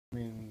I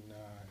mean,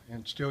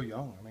 and still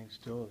young. I mean,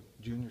 still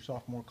a junior,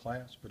 sophomore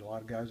class, but a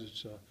lot of guys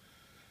that's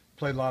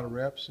played a lot of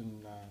reps,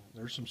 and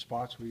there's some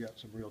spots we got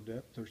some real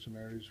depth. There's some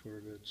areas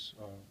where it's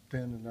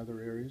thin in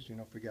other areas, you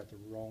know, if we got the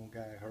wrong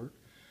guy hurt.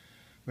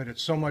 But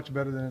it's so much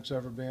better than it's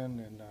ever been,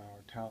 and our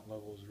talent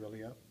level is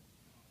really up.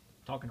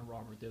 Talking to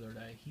Robert the other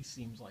day, he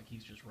seems like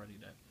he's just ready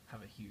to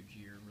have a huge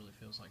year. Really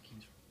feels like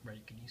he's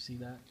ready. Can you see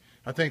that?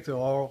 I think they're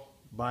all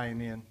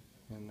buying in,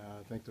 and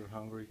I think they're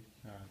hungry.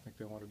 I think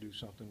they want to do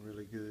something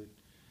really good,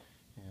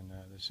 and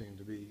they seem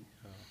to be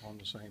on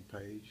the same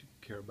page,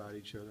 care about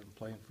each other, and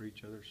playing for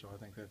each other. So I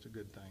think that's a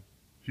good thing.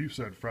 You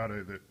said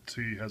Friday that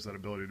T has that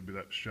ability to be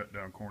that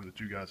shutdown corner that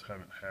you guys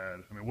haven't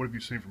had. I mean, what have you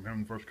seen from him in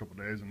the first couple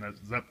of days, and is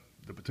that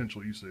the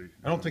potential you see?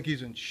 I don't think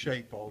he's in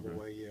shape all the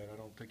way yet. I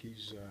don't think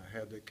he's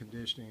had the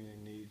conditioning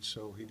he needs,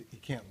 so he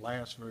can't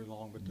last very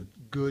long. But the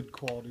good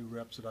quality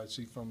reps that I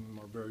see from him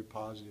are very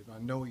positive. I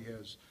know he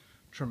has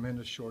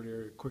tremendous short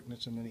area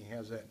quickness, and then he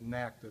has that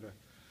knack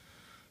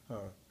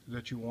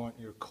that you want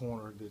in your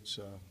corner. That's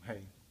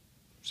hey,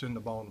 send the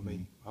ball to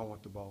me. I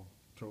want the ball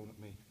thrown at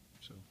me.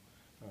 So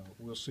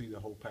we'll see the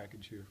whole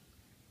package here.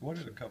 What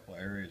are the couple of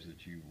areas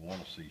that you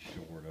want to see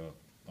shored up,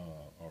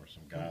 or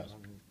some guys?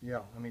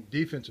 I mean,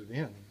 defensive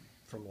end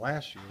from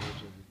last year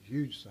was a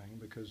huge thing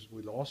because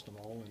we lost them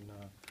all, and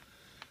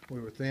we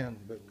were thin.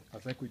 But I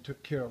think we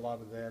took care of a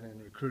lot of that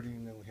in recruiting.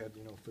 And then we had,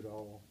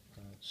 Fidel,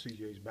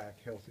 CJ's back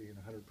healthy and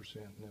 100%,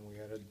 and then we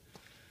added,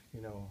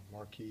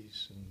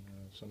 Marquise and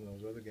some of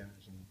those other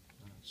guys, and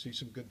see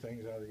some good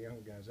things out of the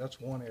younger guys. That's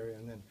one area,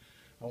 and then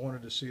I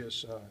wanted to see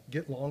us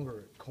get longer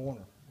at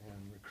corner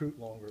and recruit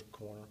longer at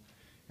corner.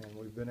 And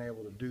we've been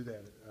able to do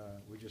that.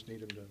 We just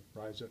need them to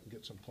rise up and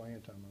get some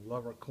playing time. I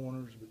love our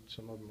corners, but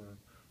some of them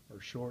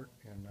are short,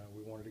 and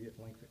we wanted to get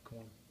length at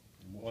corner.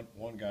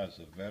 One guy's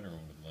a veteran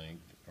with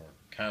length, or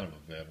kind of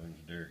a veteran,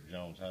 Derek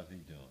Jones. How's he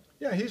doing?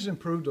 Yeah, he's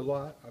improved a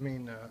lot. I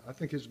mean, I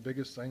think his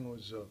biggest thing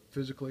was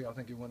physically. I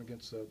think he went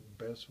against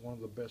one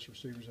of the best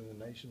receivers in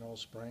the nation all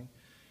spring,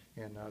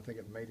 and I think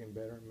it made him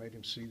better. It made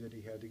him see that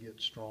he had to get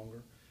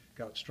stronger.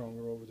 Got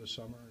stronger over the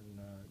summer, and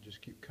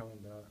just keep coming.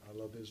 But I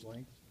love his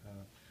length.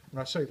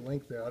 When I say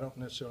length there, I don't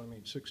necessarily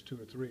mean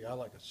 6'2" or 3. I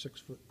like a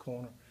 6-foot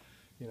corner.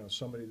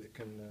 Somebody that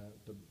can,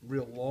 the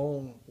real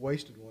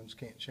long-waisted ones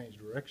can't change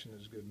direction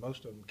as good.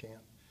 Most of them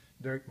can't.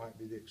 Derek might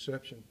be the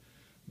exception.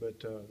 But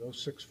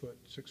those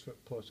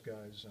 6-foot plus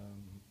guys,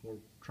 we're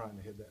trying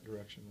to head that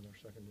direction in our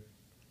secondary.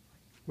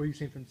 What have you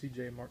seen from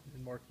CJ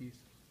and Marquise?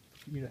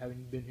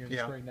 Having been here in the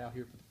spring, now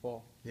here for the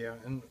fall. Yeah,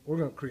 and we're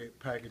going to create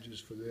packages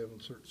for them in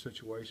certain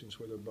situations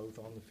where they're both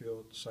on the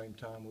field at the same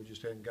time. We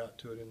just hadn't got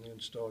to it in the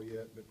install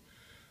yet, but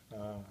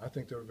I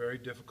think they're very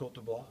difficult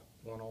to block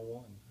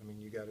one-on-one. I mean,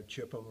 you got to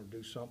chip them or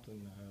do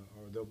something,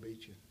 or they'll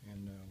beat you.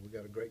 And we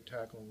got a great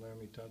tackle in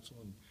Laramie Tunsil,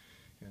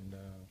 and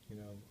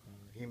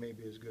he may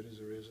be as good as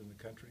there is in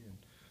the country. And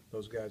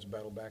those guys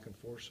battle back and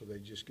forth, so they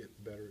just get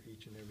better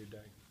each and every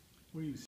day. What do you